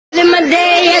my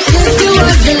day as if it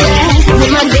was the last.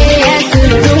 Live my day as if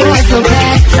it was the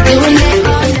past. Doing it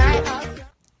all night.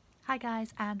 Hi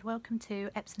guys, and welcome to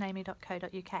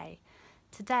epsonamy.co.uk.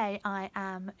 Today I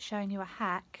am showing you a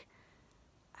hack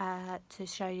to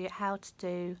show you how to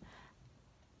do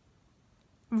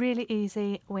really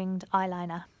easy winged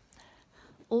eyeliner.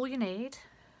 All you need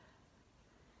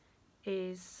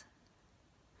is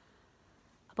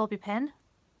a bobby pin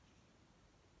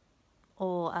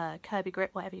or a Kirby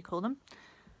grip, whatever you call them,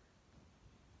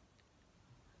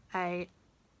 a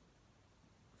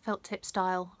felt tip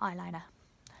style eyeliner.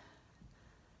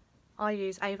 I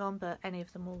use Avon, but any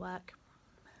of them will work.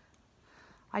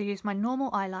 I use my normal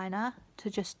eyeliner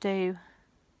to just do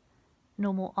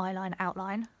normal eyeliner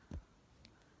outline,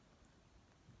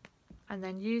 and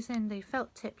then using the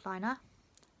felt tip liner,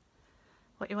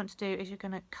 what you want to do is you're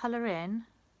going to colour in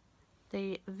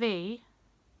the V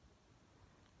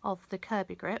of the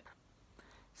Kirby grip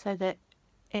so that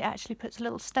it actually puts a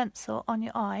little stencil on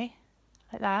your eye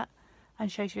like that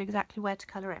and shows you exactly where to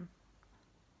colour in.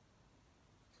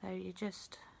 So you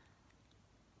just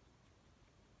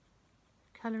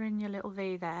colour in your little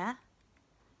V there.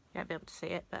 You won't be able to see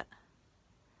it, but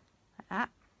like that.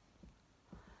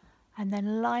 And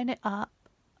then line it up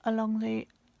along the,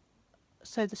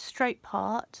 so the straight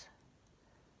part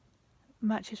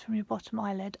matches from your bottom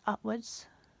eyelid upwards,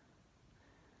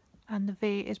 and the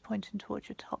V is pointing towards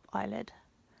your top eyelid.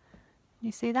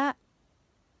 You see that?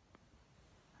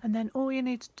 And then all you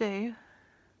need to do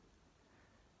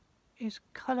is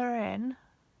colour in,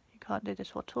 you can't do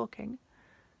this while talking,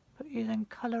 but you then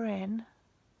colour in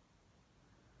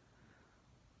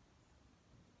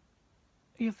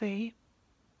your V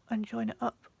and join it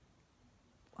up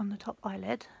on the top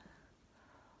eyelid,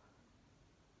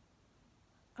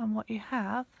 and what you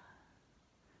have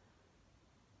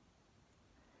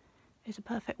is a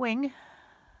perfect wing.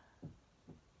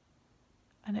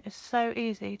 And it is so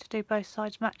easy to do both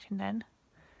sides matching then,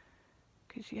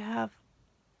 because you have,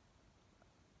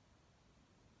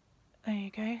 there you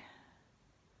go,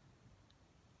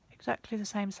 exactly the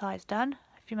same size done.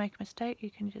 If you make a mistake,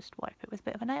 you can just wipe it with a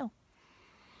bit of a nail.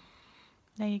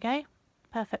 There you go,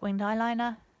 perfect winged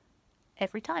eyeliner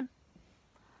every time.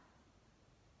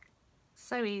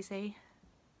 So easy,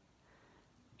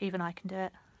 even I can do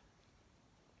it.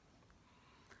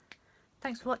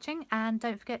 Thanks for watching, and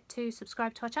don't forget to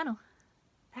subscribe to our channel.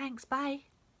 Thanks, bye.